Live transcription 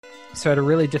So I had a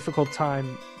really difficult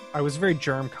time. I was very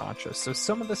germ conscious. So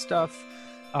some of the stuff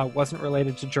wasn't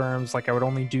related to germs. Like I would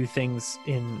only do things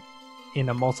in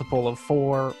a multiple of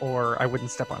 4, or I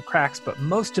wouldn't step on cracks, but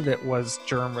most of it was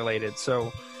germ related.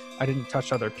 So I didn't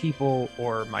touch other people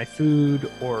or my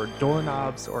food or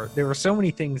doorknobs, or there were so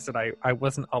many things that I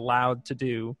wasn't allowed to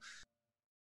do.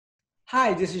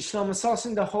 Hi, this is Shlomo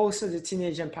Salson, the host of the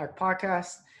Teenage Impact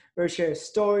Podcast, where I share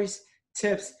stories,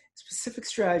 tips, specific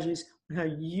strategies on how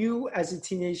you as a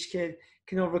teenage kid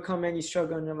can overcome any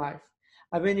struggle in your life.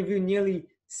 I've interviewed nearly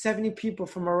 70 people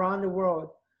from around the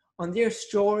world on their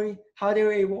story, how they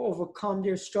were able to overcome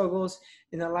their struggles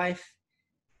in their life,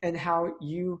 and how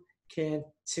you can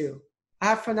too. I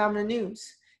have phenomenal news.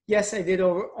 Yes, I did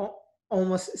over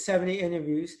almost 70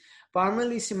 interviews, but I'm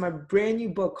releasing my brand new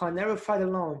book called Never Fight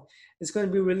Alone. It's going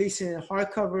to be releasing in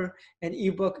hardcover and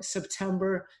ebook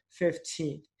September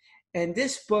 15th. And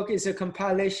this book is a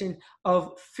compilation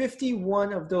of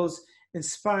 51 of those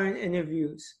inspiring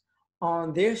interviews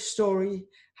on their story,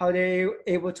 how they're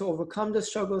able to overcome the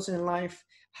struggles in life,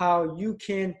 how you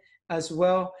can as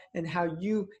well, and how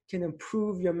you can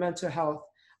improve your mental health.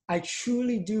 I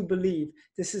truly do believe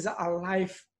this is a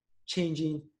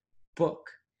life-changing book.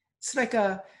 It's like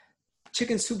a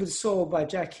Chicken Soup for the Soul by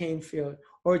Jack Canfield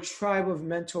or A Tribe of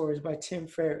Mentors by Tim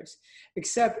Ferriss,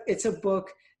 except it's a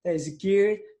book that is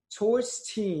geared towards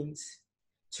teens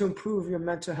to improve your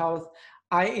mental health.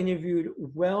 I interviewed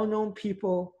well-known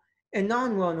people and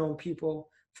non-well-known people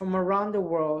from around the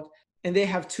world, and they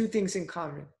have two things in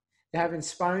common. They have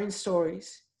inspiring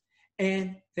stories,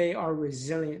 and they are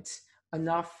resilient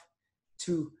enough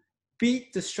to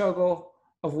beat the struggle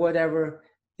of whatever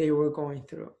they were going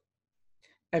through.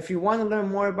 If you want to learn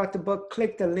more about the book,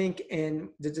 click the link in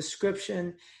the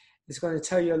description. It's going to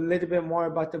tell you a little bit more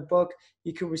about the book.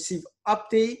 You can receive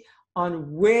update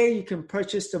on where you can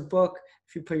purchase the book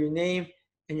if you put your name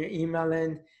and your email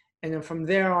in. And then from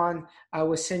there on, I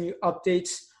will send you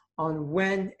updates on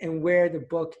when and where the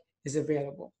book is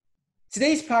available.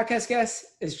 Today's podcast guest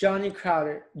is Johnny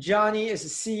Crowder. Johnny is the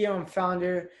CEO and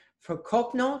founder for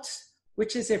Cope Notes,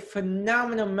 which is a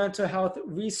phenomenal mental health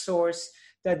resource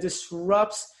that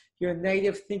disrupts your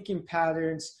negative thinking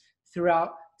patterns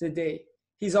throughout the day.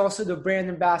 He's also the brand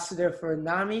ambassador for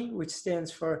NAMI, which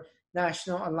stands for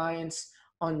National Alliance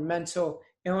on Mental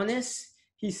Illness.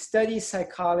 He studies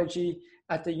psychology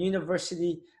at the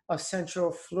University of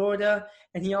Central Florida,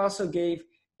 and he also gave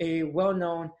a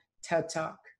well-known TED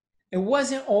Talk. It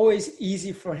wasn't always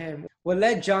easy for him. What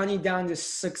led Johnny down this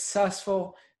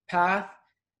successful path,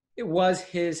 it was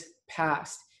his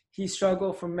past. He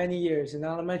struggled for many years in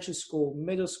elementary school,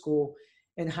 middle school,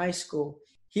 and high school.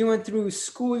 He went through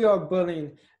schoolyard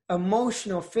bullying,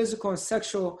 emotional, physical, and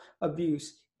sexual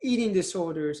abuse, eating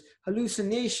disorders,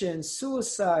 hallucinations,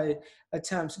 suicide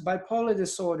attempts, bipolar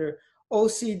disorder,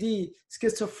 OCD,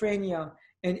 schizophrenia,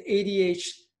 and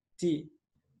ADHD.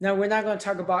 Now, we're not going to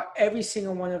talk about every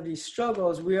single one of these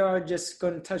struggles. We are just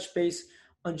going to touch base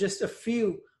on just a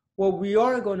few. What we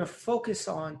are going to focus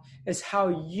on is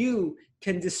how you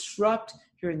can disrupt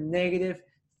your negative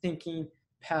thinking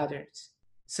patterns.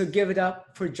 So give it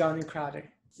up for Johnny Crowder.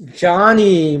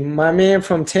 Johnny, my man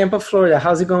from Tampa, Florida.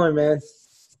 How's it going, man?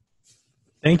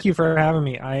 Thank you for having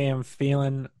me. I am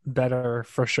feeling better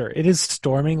for sure. It is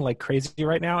storming like crazy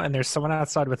right now, and there's someone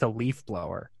outside with a leaf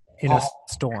blower in a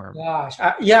storm. Gosh.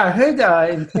 I heard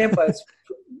in Tampa it's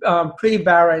pretty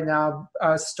bad right now,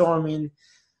 storming,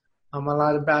 a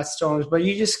lot of bad storms. But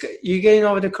you're getting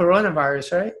over the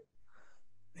coronavirus, right?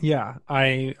 Yeah,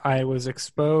 I was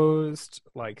exposed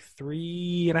like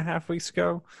 3.5 weeks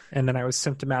ago, and then I was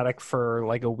symptomatic for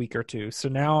like a week or two. So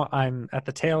now I'm at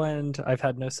the tail end. I've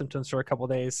had no symptoms for a couple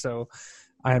of days, so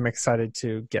I'm excited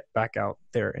to get back out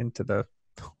there into the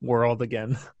world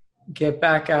again. Get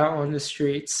back out on the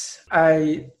streets.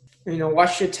 I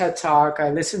watched your TED Talk. I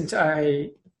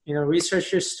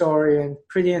researched your story, and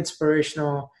pretty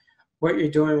inspirational what you're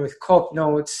doing with Cope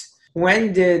Notes.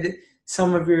 When did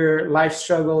some of your life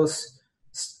struggles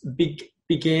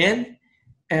began,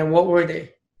 and what were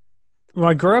they? Well,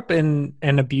 I grew up in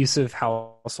an abusive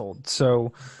household,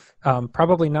 so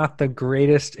probably not the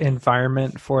greatest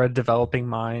environment for a developing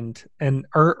mind. And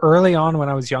early on when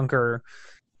I was younger,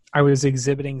 I was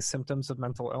exhibiting symptoms of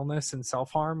mental illness and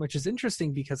self-harm, which is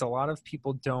interesting because a lot of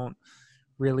people don't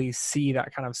really see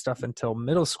that kind of stuff until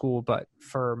middle school. But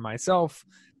for myself,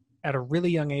 at a really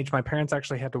young age, my parents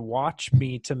actually had to watch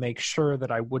me to make sure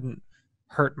that I wouldn't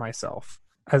hurt myself.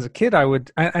 As a kid, I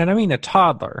would, and I mean a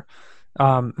toddler,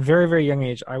 very, very young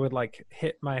age, I would like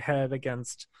hit my head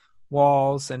against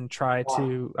walls and try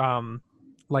to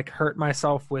like hurt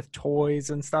myself with toys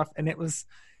and stuff. And it was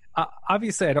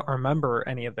Obviously, I don't remember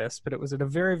any of this, but it was at a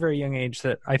very, very young age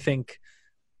that I think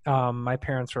my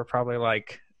parents were probably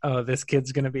like, "Oh, this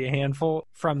kid's going to be a handful."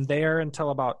 From there until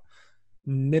about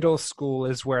middle school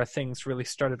is where things really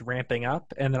started ramping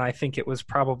up, and then I think it was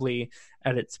probably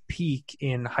at its peak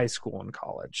in high school and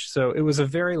college. So it was a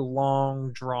very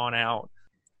long, drawn out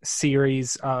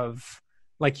series of,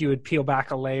 like, you would peel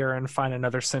back a layer and find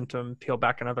another symptom, peel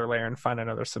back another layer and find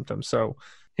another symptom. So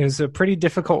it was a pretty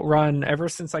difficult run ever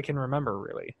since I can remember,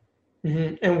 really.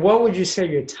 And what would you say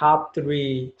your top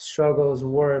three struggles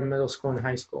were in middle school and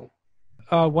high school?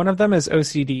 One of them is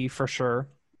OCD for sure.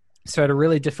 So I had a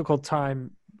really difficult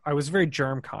time. I was very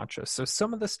germ conscious. So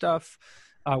some of the stuff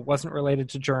wasn't related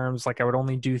to germs. Like, I would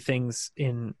only do things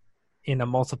in a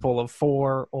multiple of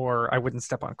 4, or I wouldn't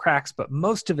step on cracks, but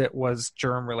most of it was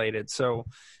germ related. So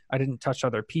I didn't touch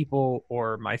other people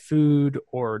or my food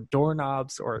or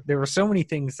doorknobs, or there were so many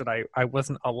things that I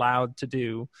wasn't allowed to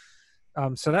do.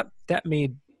 So that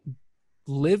made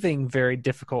living very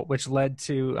difficult, which led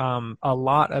to a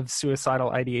lot of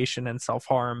suicidal ideation and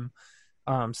self-harm.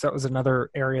 So that was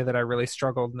another area that I really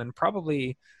struggled. And then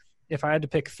probably, if I had to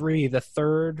pick 3, the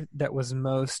third that was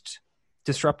most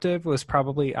disruptive was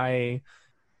probably I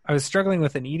was struggling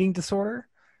with an eating disorder.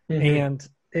 And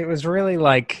it was really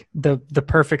like the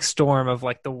perfect storm of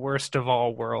like the worst of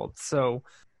all worlds. So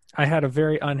I had a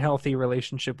very unhealthy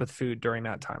relationship with food during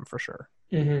that time for sure.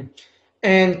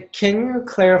 And can you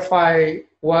clarify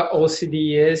what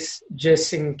OCD is,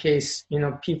 just in case,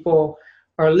 people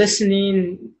are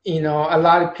listening? A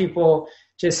lot of people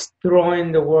just throw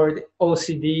in the word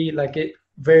OCD like it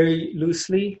very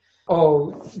loosely.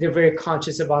 Oh, they're very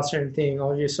conscious about certain thing.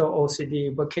 Oh, you're so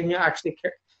OCD. But can you actually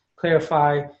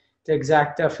clarify the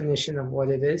exact definition of what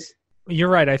it is? You're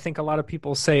right. I think a lot of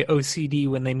people say OCD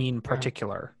when they mean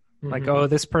particular. Like, oh,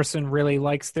 this person really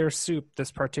likes their soup this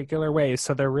particular way,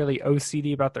 so they're really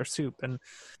OCD about their soup. And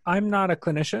I'm not a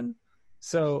clinician,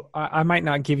 so I might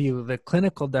not give you the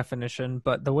clinical definition,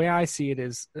 but the way I see it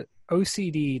is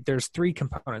OCD, there's 3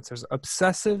 components. There's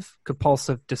obsessive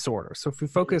compulsive disorder. So if we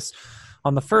focus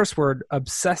on the first word,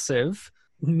 obsessive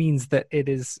means that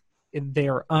they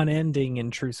are unending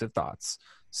intrusive thoughts.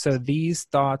 So these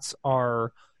thoughts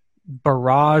are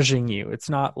barraging you.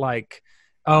 It's not like,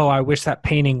 oh, I wish that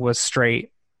painting was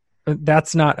straight.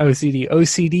 That's not OCD.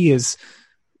 OCD is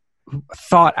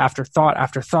thought after thought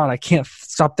after thought. I can't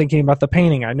stop thinking about the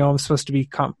painting. I know I'm supposed to be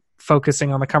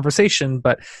focusing on the conversation,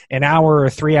 but an hour or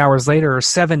 3 hours later or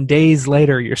 7 days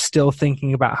later, you're still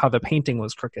thinking about how the painting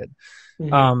was crooked.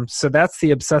 So that's the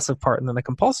obsessive part. And then the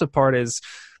compulsive part is,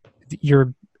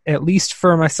 at least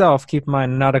for myself, keep in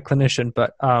mind, I'm not a clinician,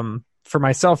 but for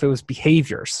myself, it was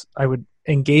behaviors. I would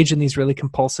engage in these really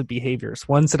compulsive behaviors,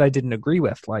 ones that I didn't agree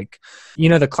with. Like,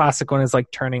 the classic one is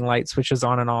like turning light switches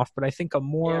on and off. But I think a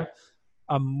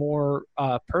more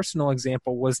personal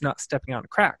example was not stepping on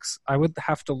cracks. I would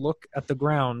have to look at the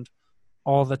ground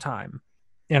all the time,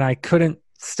 and I couldn't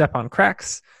step on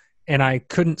cracks, and I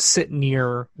couldn't sit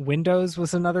near windows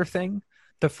was another thing.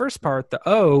 The first part, the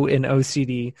O in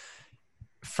OCD,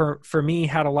 for me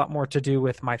had a lot more to do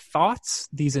with my thoughts,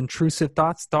 these intrusive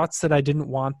thoughts that I didn't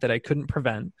want, that I couldn't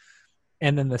prevent.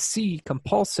 And then the C,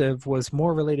 compulsive, was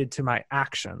more related to my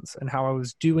actions and how I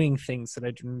was doing things that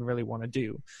I didn't really want to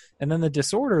do. And then the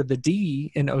disorder, the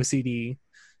D in OCD,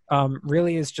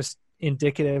 really is just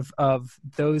indicative of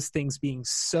those things being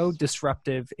so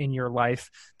disruptive in your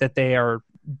life that they are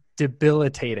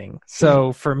debilitating.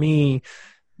 So for me,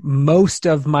 most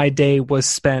of my day was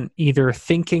spent either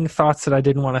thinking thoughts that I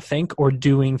didn't want to think or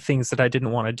doing things that I didn't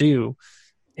want to do.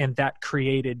 And that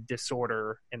created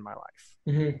disorder in my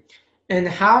life. And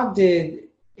how did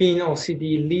being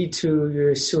OCD lead to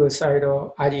your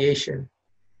suicidal ideation?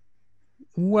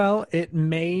 Well, it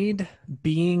made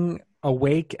being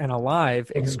awake and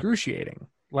alive excruciating.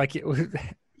 Like, it was,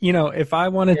 if I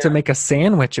wanted to make a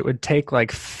sandwich, it would take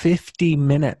like 50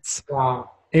 minutes. Wow.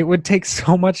 It would take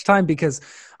so much time because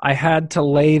I had to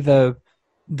lay the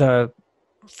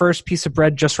first piece of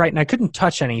bread just right, and I couldn't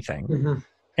touch anything.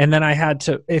 And then I had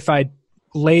to, if I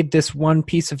laid this one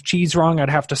piece of cheese wrong, I'd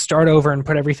have to start over and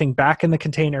put everything back in the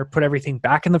container, put everything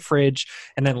back in the fridge,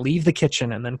 and then leave the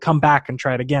kitchen and then come back and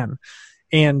try it again.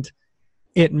 And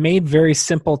it made very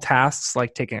simple tasks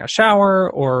like taking a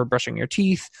shower or brushing your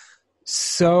teeth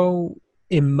so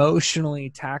emotionally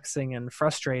taxing and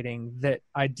frustrating that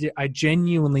I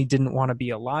genuinely didn't want to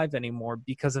be alive anymore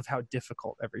because of how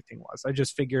difficult everything was. I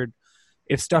just figured,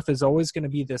 if stuff is always going to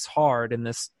be this hard and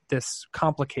this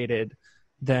complicated,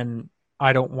 then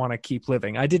I don't want to keep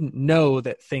living. I didn't know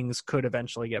that things could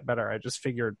eventually get better. I just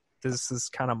figured this is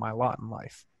kind of my lot in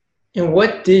life. And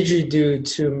what did you do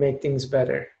to make things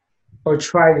better? or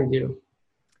try to do?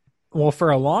 Well, for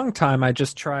a long time, I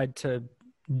just tried to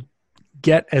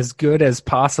get as good as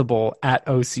possible at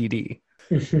OCD.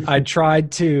 I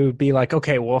tried to be like,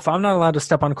 okay, well, if I'm not allowed to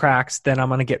step on cracks, then I'm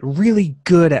going to get really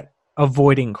good at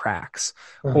avoiding cracks.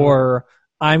 Uh-huh. Or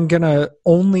I'm going to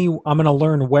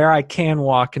learn where I can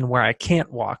walk and where I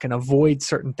can't walk and avoid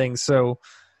certain things. So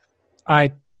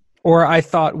I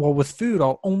thought, well, with food,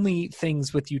 I'll only eat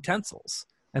things with utensils,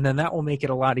 and then that will make it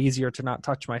a lot easier to not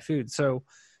touch my food. So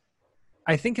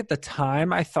I think at the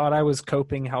time I thought I was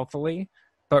coping healthily,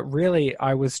 but really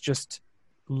I was just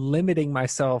limiting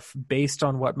myself based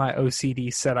on what my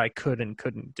OCD said I could and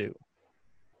couldn't do.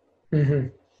 Mm-hmm.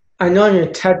 I know in your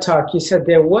TED Talk, you said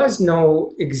there was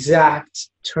no exact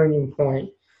turning point,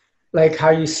 like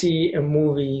how you see in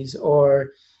movies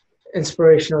or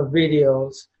inspirational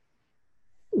videos.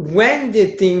 When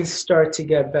did things start to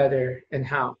get better and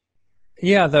how?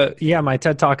 My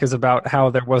TED Talk is about how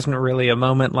there wasn't really a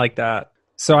moment like that.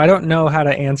 So I don't know how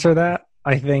to answer that.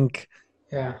 I think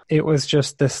it was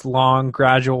just this long,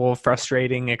 gradual,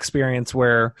 frustrating experience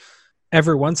where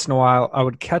every once in a while I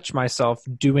would catch myself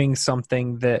doing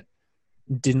something that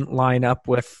didn't line up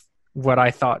with what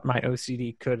I thought my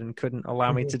OCD could and couldn't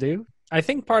allow me to do. I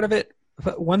think part of it,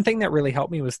 one thing that really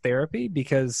helped me was therapy,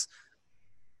 because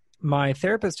my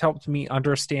therapist helped me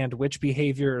understand which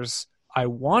behaviors I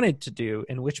wanted to do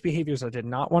and which behaviors I did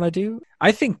not want to do.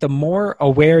 I think the more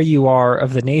aware you are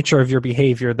of the nature of your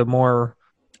behavior, the more,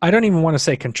 I don't even want to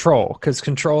say control, because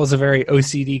control is a very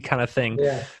OCD kind of thing.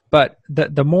 Yeah. But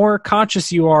the more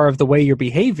conscious you are of the way you're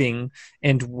behaving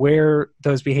and where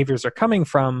those behaviors are coming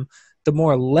from, the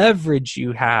more leverage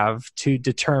you have to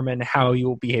determine how you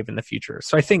will behave in the future.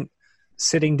 So I think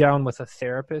sitting down with a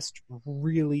therapist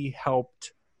really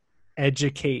helped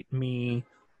educate me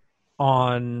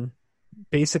on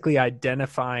basically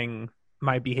identifying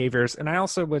my behaviors. And I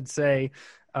also would say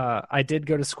I did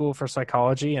go to school for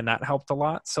psychology, and that helped a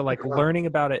lot. So like learning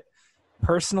about it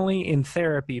personally in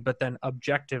therapy, but then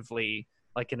objectively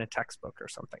like in a textbook or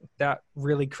something, that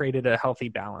really created a healthy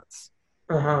balance.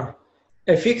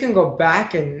 If you can go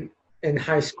back in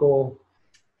high school,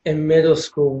 in middle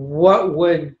school, what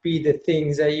would be the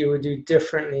things that you would do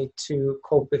differently to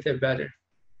cope with it better?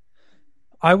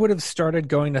 I would have started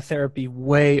going to therapy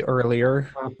way earlier.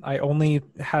 I only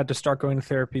had to start going to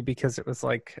therapy because it was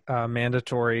like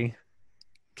mandatory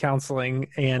counseling,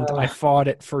 and I fought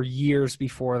it for years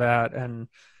before that. And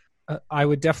I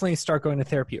would definitely start going to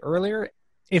therapy earlier.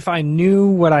 If I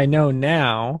knew what I know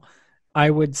now,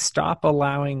 I would stop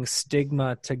allowing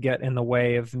stigma to get in the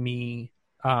way of me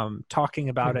talking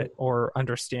about it or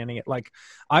understanding it. Like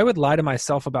I would lie to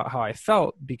myself about how I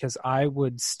felt because I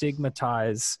would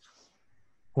stigmatize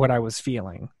what I was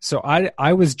feeling. So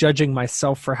I was judging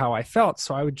myself for how I felt.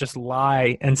 So I would just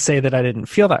lie and say that I didn't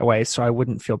feel that way, so I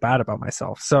wouldn't feel bad about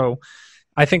myself. So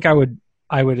I think I would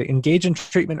engage in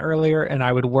treatment earlier, and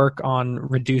I would work on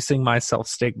reducing my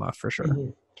self-stigma for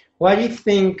sure. Why do you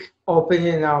think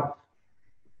opening up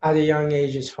at a young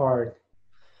age is hard?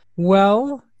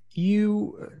 Well,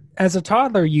 you, as a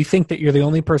toddler, you think that you're the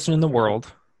only person in the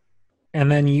world. And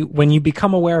then when you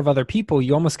become aware of other people,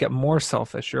 you almost get more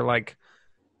selfish. You're like,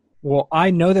 well, I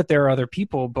know that there are other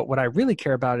people, but what I really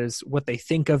care about is what they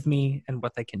think of me and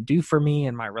what they can do for me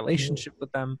and my relationship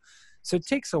with them. So it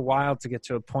takes a while to get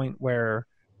to a point where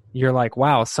you're like,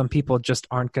 wow, some people just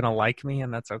aren't going to like me,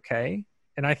 and that's okay.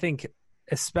 And I think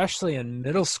especially in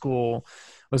middle school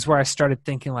was where I started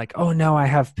thinking like, oh no, I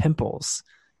have pimples.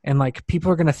 And like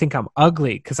people are going to think I'm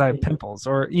ugly because I have pimples,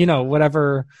 or, you know,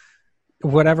 whatever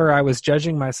I was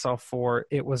judging myself for,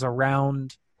 it was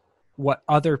around what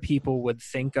other people would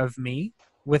think of me.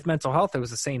 With mental health, it was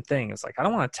the same thing. It's like, I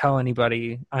don't want to tell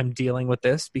anybody I'm dealing with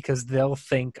this because they'll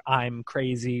think I'm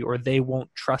crazy, or they won't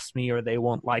trust me, or they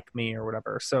won't like me, or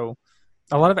whatever. So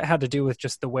a lot of it had to do with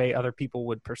just the way other people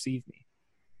would perceive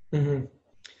me.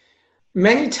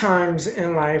 Many times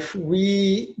in life,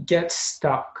 we get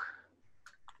stuck.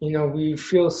 You know, we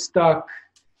feel stuck,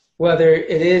 whether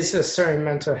it is a certain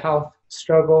mental health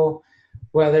struggle,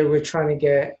 whether we're trying to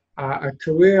get a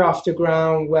career off the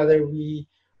ground, whether we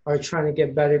are trying to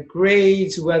get better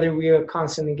grades, whether we are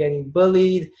constantly getting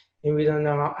bullied and we don't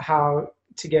know how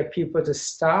to get people to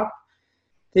stop.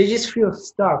 They just feel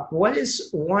stuck. What is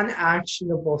one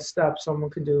actionable step someone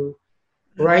could do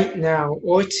right now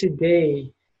or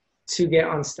today to get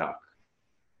unstuck?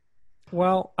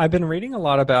 Well, I've been reading a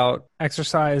lot about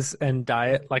exercise and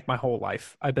diet like my whole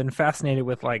life. I've been fascinated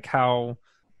with like how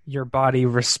your body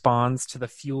responds to the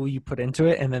fuel you put into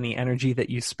it and then the energy that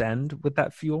you spend with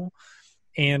that fuel.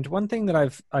 And one thing that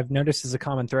I've noticed as a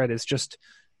common thread is just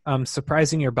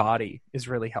surprising your body is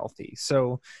really healthy.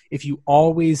 So if you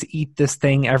always eat this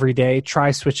thing every day,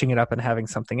 try switching it up and having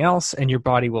something else, and your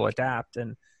body will adapt.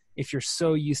 And if you're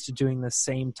so used to doing the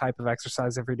same type of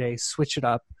exercise every day, switch it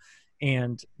up.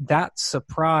 And that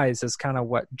surprise is kind of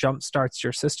what jump starts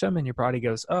your system, and your body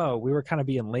goes, oh, we were kind of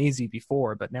being lazy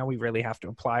before, but now we really have to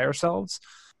apply ourselves.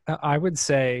 I would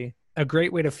say a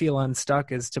great way to feel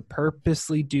unstuck is to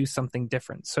purposely do something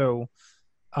different. So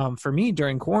for me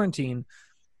during quarantine,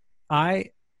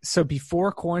 so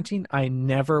before quarantine, I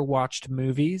never watched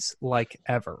movies like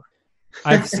ever.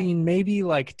 I've seen maybe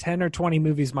like 10 or 20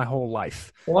 movies my whole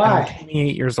life. Why? I'm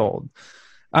 28 years old.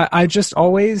 I just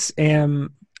always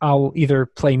am. I'll either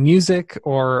play music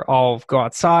or I'll go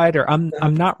outside, or I'm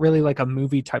not really like a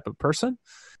movie type of person.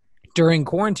 During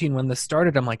quarantine, when this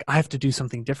started, I'm like, I have to do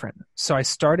something different. So I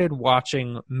started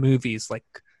watching movies, like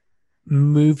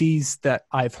movies that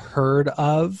I've heard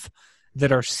of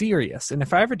that are serious. And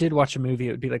if I ever did watch a movie,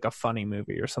 it would be like a funny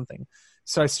movie or something.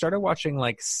 So I started watching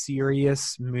like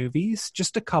serious movies,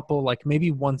 just a couple, like maybe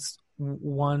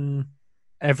one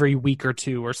every week or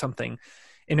two or something.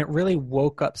 And it really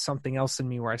woke up something else in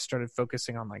me where I started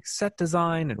focusing on like set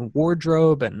design and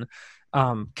wardrobe and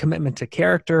commitment to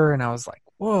character. And I was like,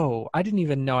 whoa, I didn't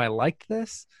even know I liked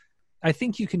this. I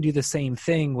think you can do the same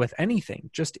thing with anything.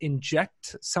 Just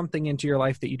inject something into your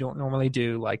life that you don't normally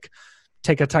do, like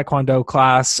take a taekwondo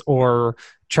class or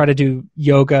try to do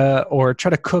yoga or try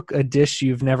to cook a dish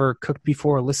you've never cooked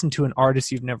before, listen to an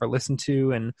artist you've never listened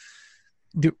to. And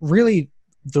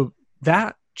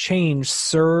that change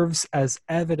serves as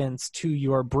evidence to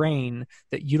your brain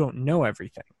that you don't know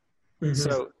everything. Mm-hmm.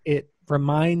 So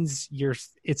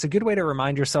it's a good way to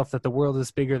remind yourself that the world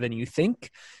is bigger than you think.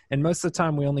 And most of the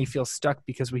time we only feel stuck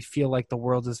because we feel like the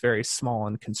world is very small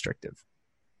and constrictive.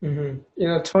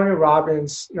 Mm-hmm. Tony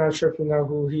Robbins, not sure if you know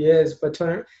who he is, but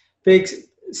big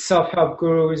self-help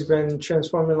guru, who's been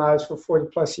transforming lives for 40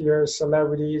 plus years,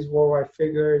 celebrities, worldwide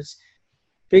figures,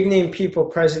 big name people,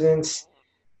 presidents.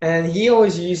 And he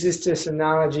always uses this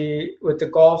analogy with the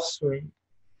golf swing.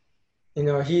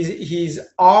 He's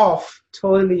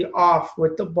totally off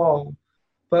with the ball,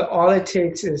 but all it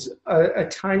takes is a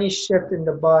tiny shift in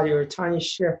the body or a tiny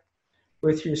shift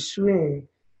with your swing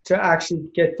to actually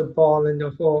get the ball in the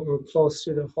hole or close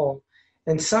to the hole.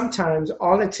 And sometimes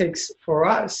all it takes for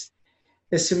us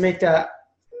is to make that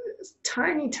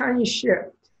tiny, tiny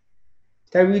shift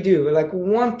that we do, like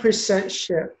 1%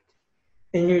 shift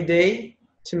in your day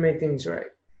to make things right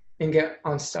and get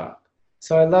unstuck.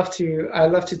 So I love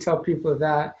to tell people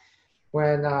that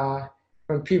when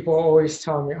people always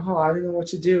tell me, oh, I don't know what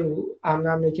to do. I'm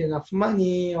not making enough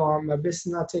money, or my business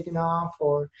is not taking off,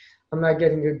 or I'm not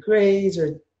getting good grades,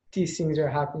 or these things are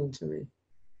happening to me.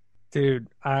 Dude,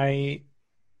 I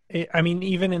mean,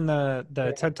 even in the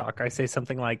TED Talk, I say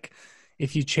something like,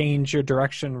 if you change your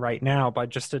direction right now by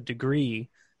just a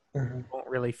degree, you won't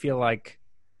really feel like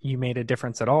you made a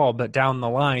difference at all. But down the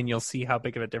line, you'll see how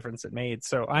big of a difference it made.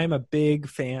 So I'm a big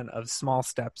fan of small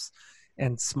steps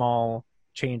and small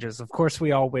changes. Of course,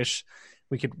 we all wish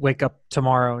we could wake up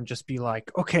tomorrow and just be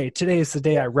like, okay, today is the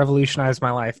day I revolutionized my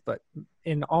life. But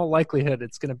in all likelihood,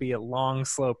 it's going to be a long,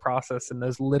 slow process. And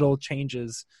those little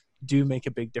changes do make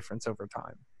a big difference over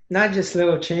time. Not just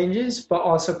little changes, but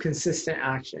also consistent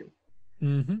action.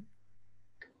 Mm-hmm.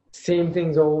 Same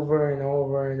things over and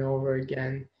over and over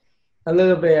again. A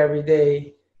little bit every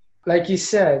day. Like you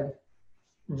said,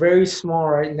 very small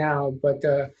right now, but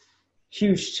the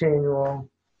huge change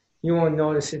you won't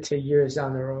notice it till years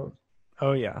down the road.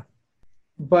 Oh, yeah.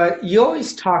 But you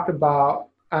always talk about,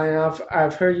 and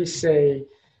I've heard you say,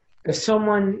 if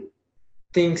someone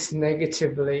thinks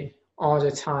negatively all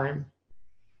the time,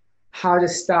 how to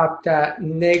stop that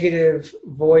negative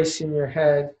voice in your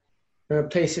head and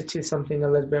replace it to something a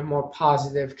little bit more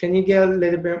positive. Can you get a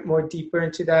little bit more deeper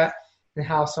into that and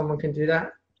how someone can do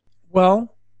that?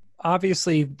 Well,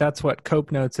 obviously that's what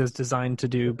Cope Notes is designed to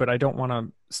do, but I don't want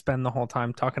to spend the whole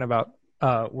time talking about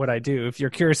what I do. If you're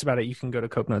curious about it, you can go to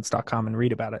copenotes.com and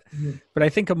read about it. Mm-hmm. But I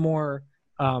think a more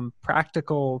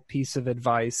practical piece of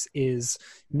advice is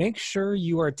make sure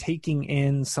you are taking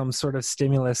in some sort of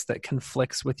stimulus that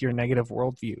conflicts with your negative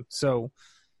worldview. So,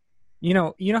 you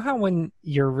know how when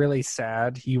you're really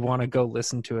sad, you want to go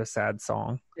listen to a sad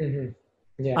song? Mm-hmm.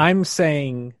 Yeah. I'm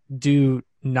saying do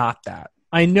not that.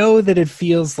 I know that it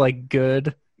feels like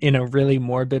good in a really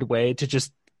morbid way to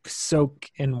just soak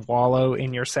and wallow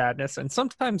in your sadness. And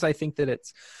sometimes I think that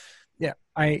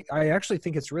I actually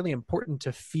think it's really important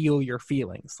to feel your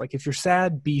feelings. Like if you're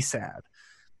sad, be sad.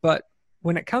 But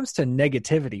when it comes to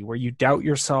negativity, where you doubt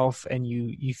yourself and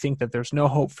you think that there's no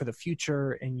hope for the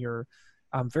future and you're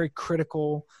very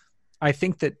critical, I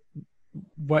think that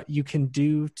what you can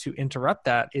do to interrupt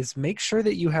that is make sure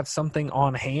that you have something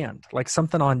on hand, like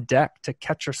something on deck to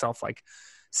catch yourself. Like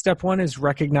step one is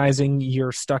recognizing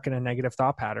you're stuck in a negative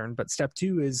thought pattern, but step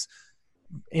two is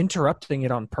interrupting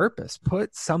it on purpose.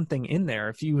 Put something in there.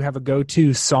 If you have a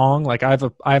go-to song, like I have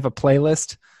a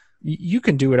playlist, you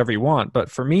can do whatever you want. But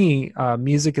for me,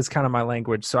 music is kind of my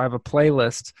language. So I have a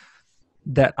playlist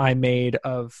that I made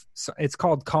it's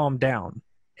called Calm Down.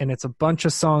 And it's a bunch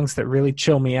of songs that really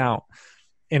chill me out.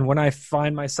 And when I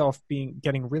find myself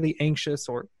getting really anxious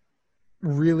or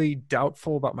really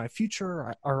doubtful about my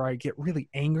future, or I get really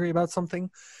angry about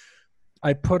something,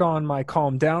 I put on my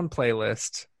Calm Down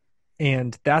playlist,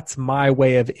 and that's my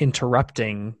way of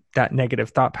interrupting that negative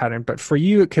thought pattern. But for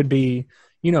you, it could be,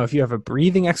 if you have a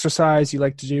breathing exercise you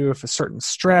like to do, if a certain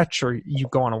stretch, or you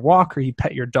go on a walk, or you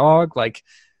pet your dog, like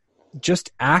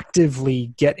just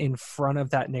actively get in front of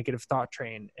that negative thought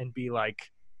train and be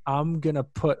like, I'm going to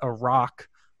put a rock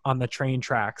on the train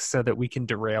tracks so that we can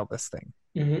derail this thing.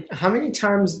 Mm-hmm. How many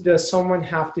times does someone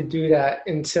have to do that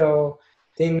until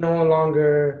they no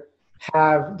longer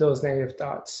have those negative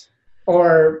thoughts?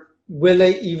 Or will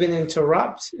they even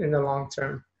interrupt in the long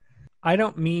term? I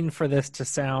don't mean for this to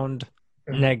sound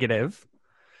negative,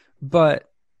 but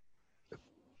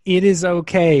it is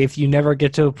okay if you never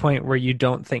get to a point where you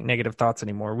don't think negative thoughts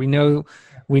anymore. We know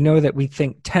that we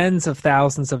think tens of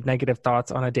thousands of negative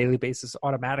thoughts on a daily basis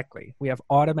automatically. We have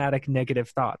automatic negative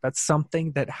thought. That's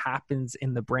something that happens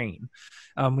in the brain.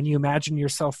 When you imagine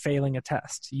yourself failing a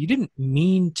test, you didn't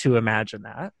mean to imagine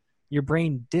that. Your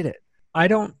brain did it. I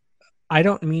don't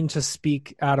mean to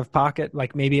speak out of pocket.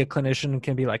 Like maybe a clinician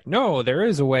can be like, no, there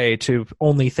is a way to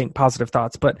only think positive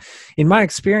thoughts. But in my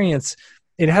experience,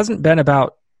 it hasn't been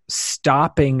about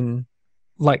stopping,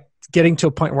 like getting to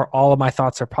a point where all of my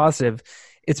thoughts are positive.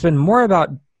 It's been more about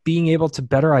being able to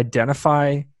better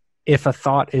identify if a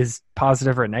thought is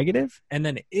positive or negative. And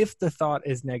then if the thought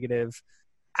is negative,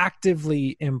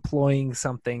 actively employing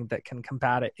something that can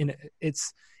combat it. And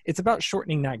it's about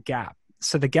shortening that gap.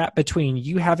 So the gap between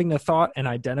you having the thought and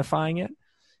identifying it,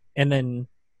 and then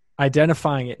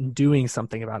identifying it and doing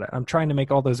something about it. I'm trying to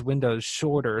make all those windows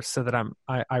shorter so that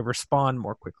I respond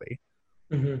more quickly.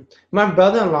 Mm-hmm. My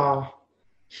brother-in-law,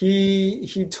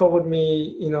 he told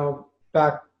me,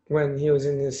 back when he was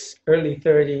in his early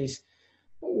 30s,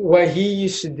 what he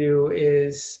used to do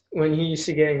is when he used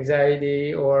to get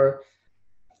anxiety or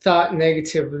thought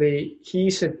negatively, he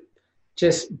used to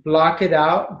just block it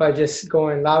out by just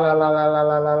going la la la la la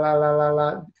la la la la la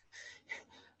la,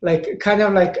 like kind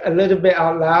of like a little bit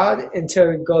out loud until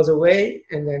it goes away,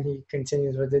 and then he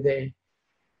continues with the day.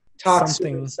 Talks to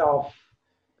himself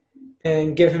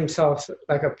and give himself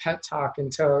like a pep talk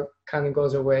until it kind of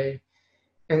goes away.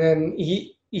 And then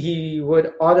he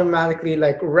would automatically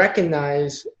like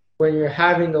recognize when you're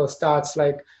having those thoughts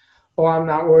like, oh, I'm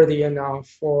not worthy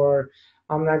enough, or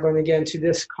I'm not going to get into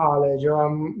this college, or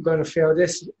I'm going to fail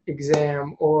this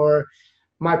exam, or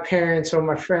my parents or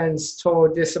my friends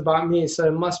told this about me, so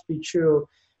it must be true.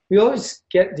 We always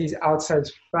get these outside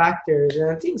factors.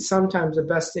 And I think sometimes the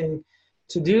best thing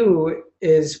to do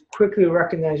is quickly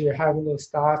recognize you're having those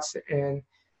thoughts and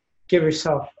give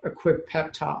yourself a quick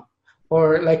pep talk.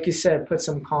 Or like you said, put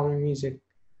some calming music,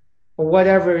 or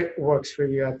whatever works for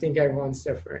you. I think everyone's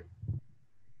different.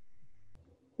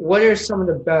 What are some of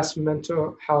the best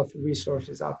mental health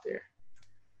resources out there?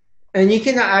 And you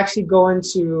can actually go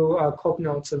into Cope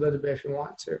Notes a little bit if you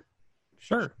want to.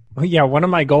 Sure. Well, yeah, one of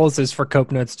my goals is for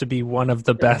Cope Notes to be one of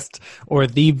the best or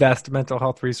the best mental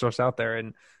health resource out there.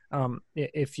 And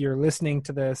if you're listening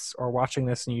to this or watching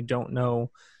this and you don't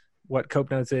know what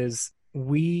Cope Notes is,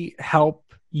 we help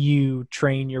you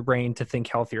train your brain to think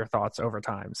healthier thoughts over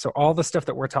time. So all the stuff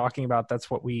that we're talking about,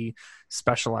 that's what we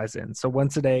specialize in. So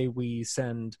once a day, we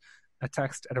send a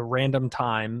text at a random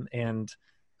time, and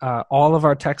all of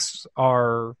our texts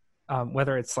are,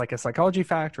 whether it's like a psychology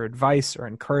fact or advice or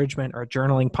encouragement or a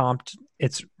journaling prompt,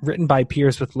 it's written by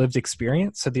peers with lived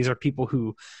experience. So these are people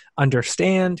who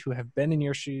understand, who have been in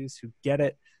your shoes, who get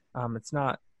it. It's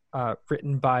not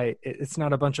it's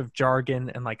not a bunch of jargon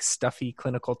and like stuffy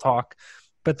clinical talk,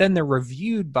 but then they're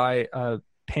reviewed by a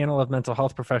panel of mental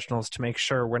health professionals to make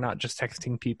sure we're not just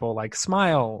texting people like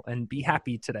smile and be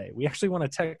happy today. We actually want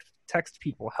to text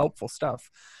people helpful stuff.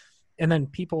 And then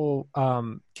people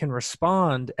can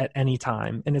respond at any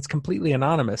time, and it's completely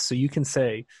anonymous. So you can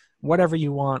say whatever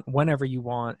you want, whenever you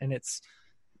want. And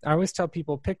I always tell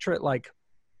people, picture it like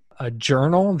a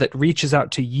journal that reaches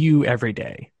out to you every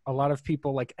day. A lot of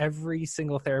people, like every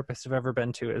single therapist I've ever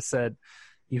been to, has said,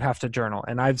 you have to journal.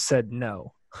 And I've said,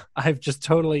 no, I've just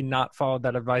totally not followed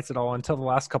that advice at all until the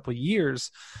last couple of years,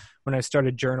 when I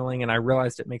started journaling, and I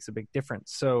realized it makes a big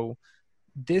difference. So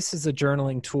this is a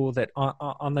journaling tool that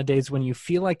on the days when you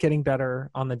feel like getting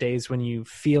better, on the days when you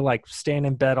feel like staying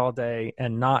in bed all day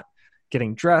and not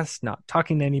getting dressed, not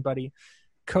talking to anybody,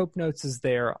 Cope Notes is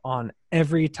there on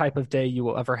every type of day you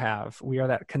will ever have. We are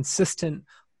that consistent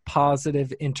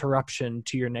positive interruption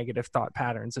to your negative thought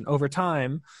patterns. And over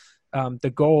time,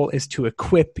 the goal is to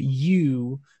equip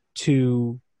you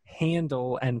to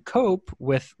handle and cope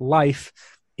with life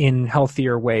in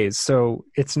healthier ways. So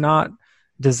it's not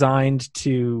designed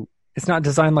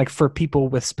like for people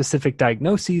with specific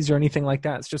diagnoses or anything like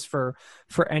that. It's just for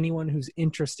anyone who's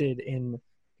interested in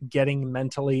getting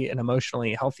mentally and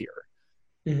emotionally healthier.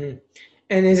 Mm-hmm.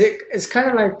 And it's kind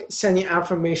of like sending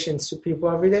affirmations to people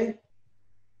every day?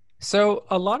 So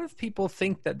a lot of people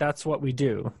think that that's what we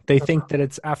do. They think that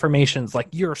it's affirmations like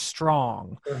you're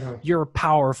strong, you're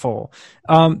powerful.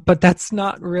 But that's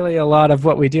not really a lot of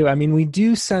what we do. I mean, we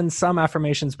do send some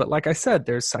affirmations, but like I said,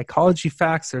 there's psychology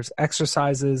facts, there's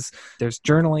exercises, there's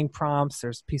journaling prompts,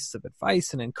 there's pieces of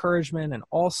advice and encouragement and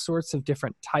all sorts of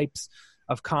different types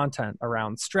of content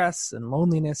around stress and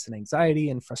loneliness and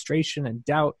anxiety and frustration and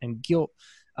doubt and guilt,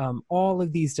 all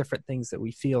of these different things that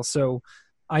we feel. So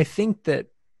I think that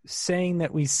saying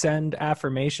that we send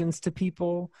affirmations to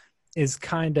people is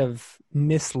kind of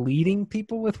misleading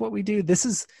people with what we do. This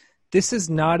is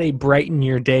not a brighten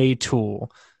your day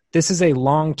tool. This is a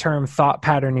long-term thought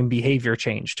pattern and behavior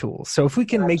change tool. So if we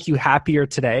can make you happier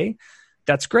today,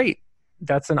 that's great.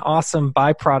 That's an awesome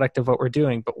byproduct of what we're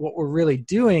doing. But what we're really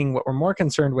doing, what we're more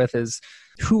concerned with is,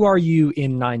 who are you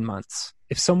in 9 months?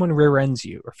 If someone rear ends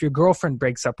you, or if your girlfriend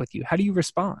breaks up with you, how do you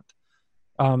respond?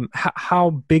 How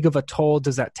big of a toll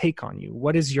does that take on you?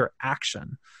 What is your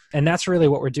action? And that's really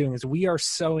what we're doing, is we are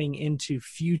sowing into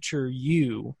future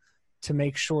you to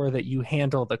make sure that you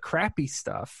handle the crappy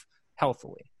stuff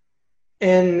healthily.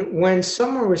 And when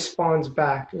someone responds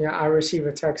back, I receive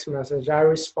a text message, I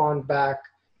respond back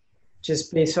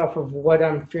just based off of what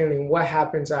I'm feeling. What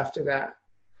happens after that?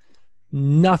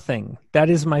 Nothing. That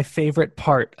is my favorite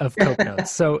part of Cope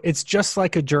Notes. So it's just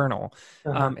like a journal.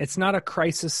 It's not a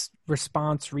crisis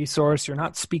response resource. You're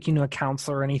not speaking to a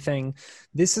counselor or anything.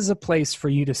 This is a place for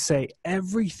you to say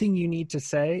everything you need to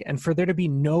say and for there to be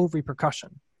no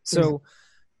repercussion. So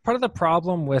part of the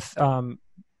problem with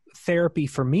therapy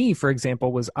for me, for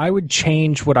example, was I would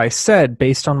change what I said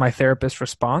based on my therapist's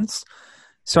response.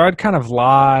 So I'd kind of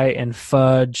lie and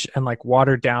fudge and like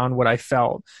water down what I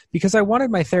felt because I wanted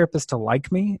my therapist to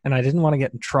like me and I didn't want to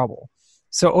get in trouble.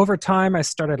 So over time, I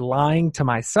started lying to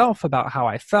myself about how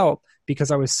I felt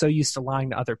because I was so used to lying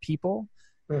to other people.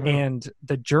 And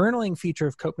the journaling feature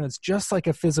of Cope Notes, just like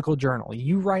a physical journal,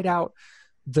 you write out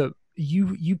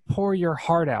you pour your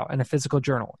heart out in a physical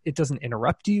journal. It doesn't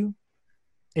interrupt you.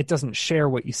 It doesn't share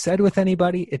what you said with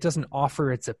anybody. It doesn't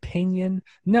offer its opinion.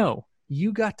 No.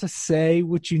 You got to say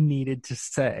what you needed to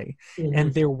say.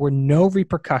 And there were no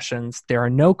repercussions. There are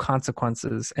no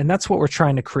consequences. And that's what we're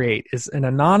trying to create, is an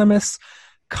anonymous,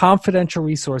 confidential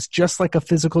resource, just like a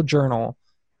physical journal.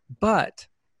 But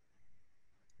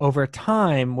over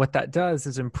time, what that does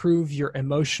is improve your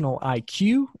emotional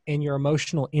IQ and your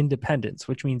emotional independence,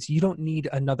 which means you don't need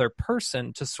another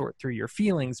person to sort through your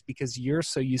feelings because you're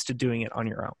so used to doing it on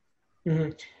your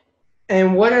own.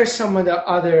 And what are some of the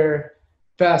other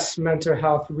best mental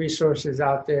health resources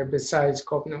out there besides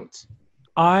Cope Notes?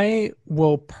 I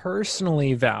will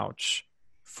personally vouch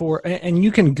for, and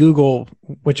you can Google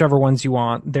whichever ones you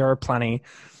want. There are plenty.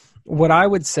 What I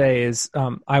would say is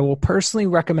I will personally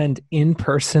recommend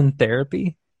in-person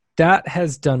therapy. That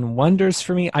has done wonders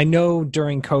for me. I know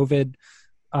during COVID,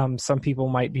 some people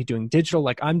might be doing digital.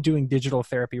 Like I'm doing digital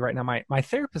therapy right now. My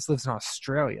therapist lives in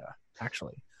Australia,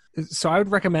 actually. So I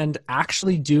would recommend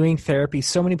actually doing therapy.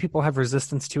 So many people have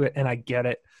resistance to it, and I get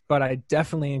it, but I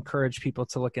definitely encourage people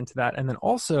to look into that. And then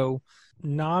also,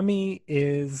 NAMI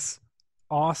is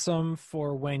awesome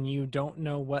for when you don't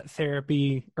know what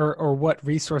therapy or what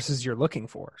resources you're looking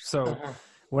for. So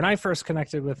when I first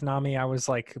connected with NAMI, I was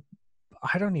like,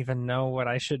 I don't even know what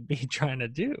I should be trying to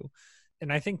do.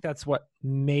 And I think that's what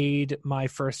made my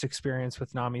first experience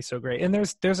with NAMI so great. And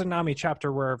there's a NAMI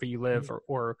chapter wherever you live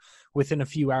or within a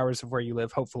few hours of where you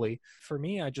live, hopefully. For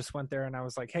me, I just went there and I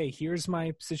was like, hey, here's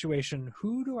my situation.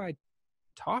 Who do I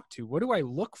talk to? What do I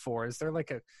look for? Is there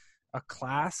like a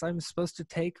class I'm supposed to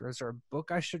take, or is there a book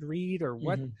I should read, or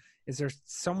what? Is there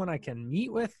someone I can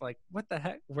meet with? Like, what the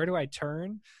heck? Where do I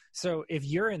turn? So if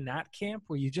you're in that camp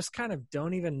where you just kind of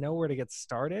don't even know where to get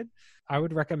started, I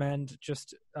would recommend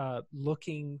just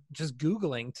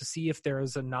Googling to see if there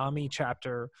is a NAMI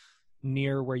chapter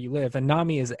near where you live. And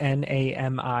NAMI is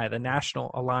NAMI, the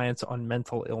National Alliance on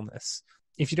Mental Illness.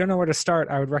 if you don't know where to start,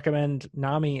 I would recommend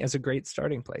NAMI as a great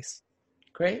starting place.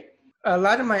 Great. A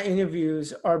lot of my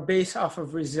interviews are based off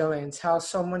of resilience, how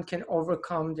someone can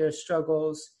overcome their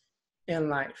struggles in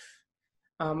life.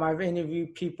 I've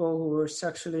interviewed people who were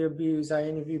sexually abused. I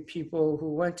interviewed people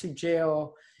who went to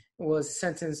jail, was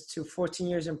sentenced to 14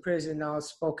 years in prison, now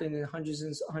spoken in hundreds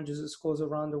and hundreds of schools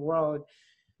around the world.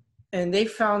 And they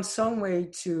found some way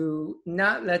to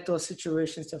not let those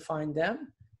situations define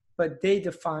them, but they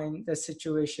define the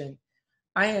situation.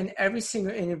 I end every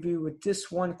single interview with this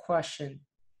one question.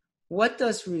 What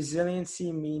does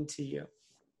resiliency mean to you?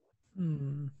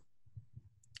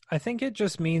 I think it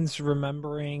just means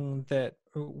remembering that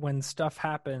when stuff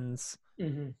happens,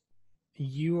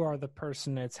 you are the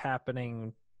person it's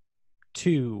happening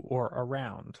to or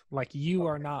around. Like you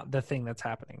are not the thing that's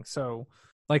happening. So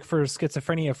like for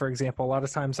schizophrenia, for example, a lot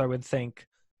of times I would think,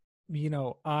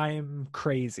 I'm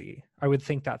crazy. I would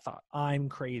think that thought, I'm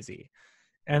crazy.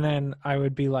 And then I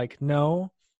would be like,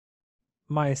 no,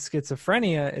 my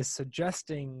schizophrenia is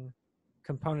suggesting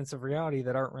components of reality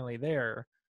that aren't really there.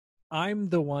 I'm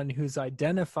the one who's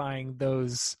identifying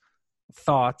those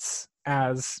thoughts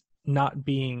as not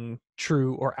being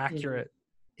true or accurate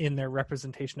in their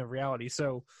representation of reality.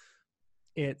 So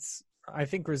I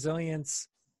think resilience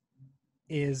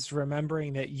is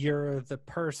remembering that you're the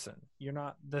person, you're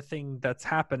not the thing that's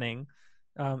happening.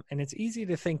 And it's easy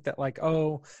to think that like,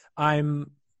 oh,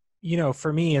 I'm,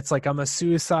 for me, it's like I'm a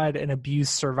suicide and abuse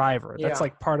survivor. That's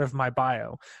like part of my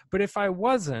bio. But if I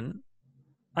wasn't,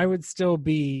 I would still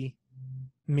be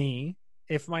me.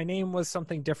 If my name was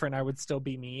something different, I would still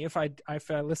be me. If I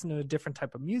listened to a different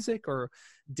type of music or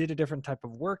did a different type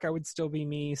of work, I would still be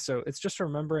me. So it's just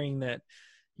remembering that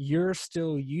you're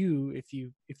still you. If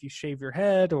you shave your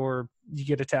head or you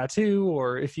get a tattoo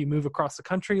or if you move across the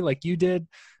country like you did,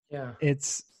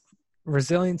 it's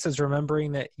resilience is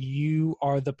remembering that you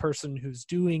are the person who's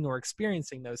doing or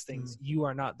experiencing those things. You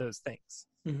are not those things.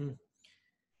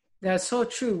 That's so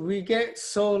true. We get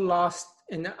so lost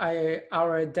in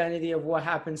our identity of what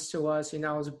happens to us. I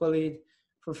was bullied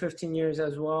for 15 years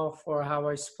as well for how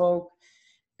I spoke.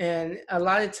 And a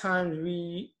lot of times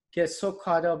we get so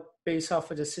caught up based off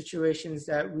of the situations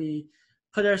that we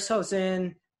put ourselves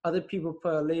in. Other people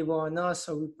put a label on us,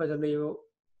 or we put a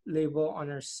label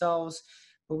on ourselves.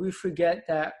 But we forget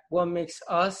that what makes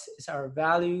us is our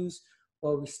values,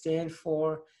 what we stand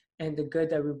for, and the good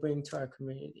that we bring to our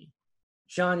community.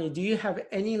 Johnny, do you have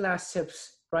any last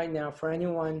tips right now for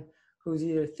anyone who's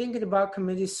either thinking about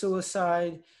committing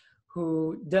suicide,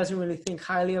 who doesn't really think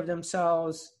highly of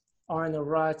themselves, are in a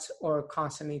rut, or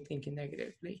constantly thinking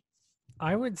negatively?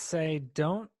 I would say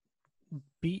don't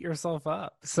beat yourself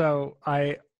up. So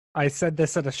I said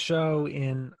this at a show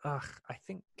in, I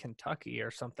think Kentucky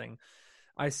or something.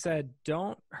 I said,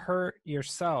 don't hurt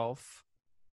yourself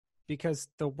because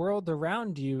the world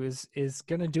around you is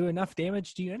going to do enough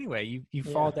damage to you anyway. You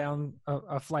fall down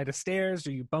a flight of stairs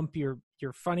or you bump your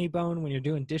funny bone when you're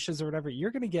doing dishes or whatever.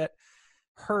 You're going to get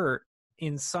hurt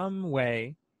in some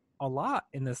way a lot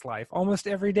in this life. Almost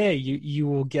every day you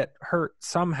will get hurt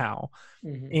somehow.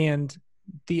 And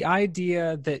the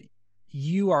idea that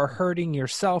you are hurting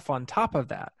yourself on top of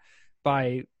that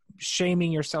by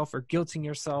shaming yourself or guilting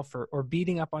yourself or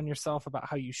beating up on yourself about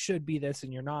how you should be this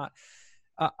and you're not.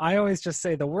 I always just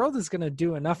say the world is going to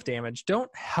do enough damage. Don't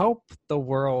help the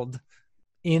world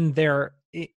in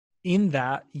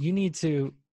that. You need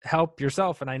to help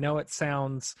yourself. And I know it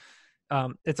sounds,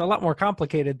 it's a lot more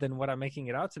complicated than what I'm making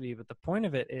it out to be. But the point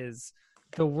of it is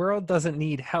the world doesn't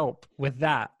need help with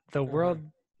that. The world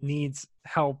needs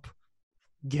help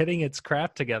getting its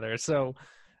crap together. So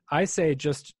I say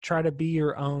just try to be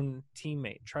your own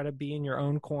teammate. Try to be in your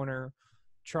own corner.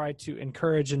 Try to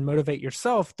encourage and motivate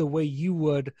yourself the way you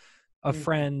would a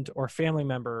friend or family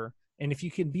member. And if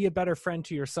you can be a better friend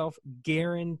to yourself,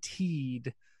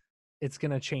 guaranteed it's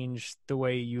going to change the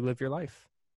way you live your life.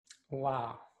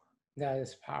 Wow, that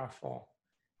is powerful.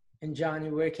 And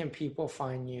Johnny, where can people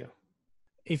find you?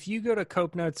 If you go to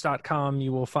copenotes.com,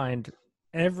 you will find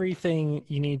everything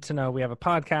you need to know. We have a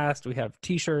podcast, we have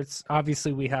t-shirts.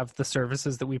 Obviously, we have the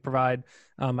services that we provide.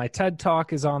 My TED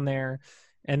Talk is on there.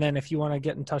 And then if you want to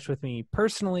get in touch with me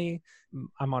personally,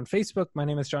 I'm on Facebook. My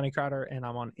name is Johnny Crowder, and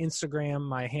I'm on Instagram.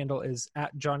 My handle is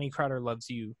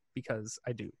 @JohnnyCrowderLovesYou because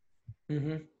I do.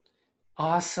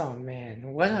 Awesome,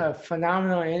 man. What a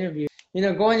phenomenal interview.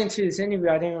 Going into this interview,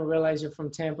 I didn't even realize you're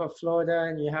from Tampa, Florida,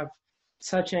 and you have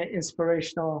such an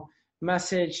inspirational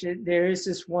message. There is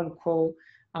this one quote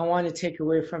I want to take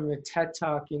away from your TED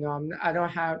Talk. I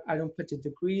don't put the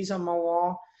degrees on my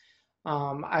wall,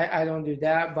 I don't do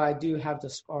that, but I do have the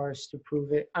scars to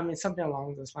prove it. I mean, something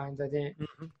along those lines. I didn't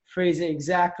phrase it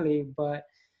exactly, but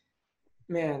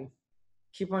man,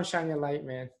 keep on shining a light,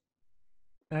 man.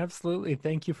 Absolutely.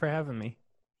 Thank you for having me.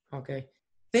 Okay.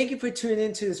 Thank you for tuning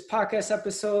into this podcast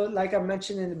episode. Like I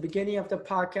mentioned in the beginning of the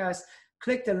podcast,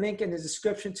 click the link in the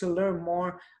description to learn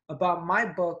more about my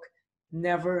book,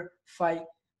 Never Fight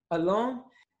Alone.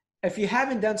 If you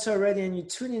haven't done so already and you're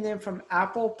tuning in from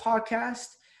Apple Podcast,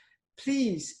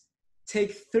 please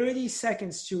take 30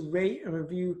 seconds to rate and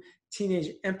review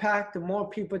Teenage Impact. The more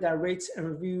people that rates and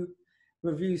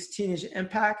reviews Teenage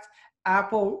Impact,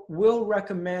 Apple will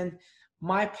recommend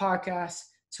my podcast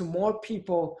to more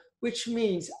people, which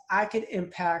means I can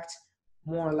impact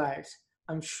more lives.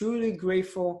 I'm truly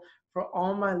grateful for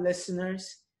all my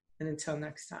listeners. And until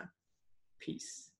next time, peace.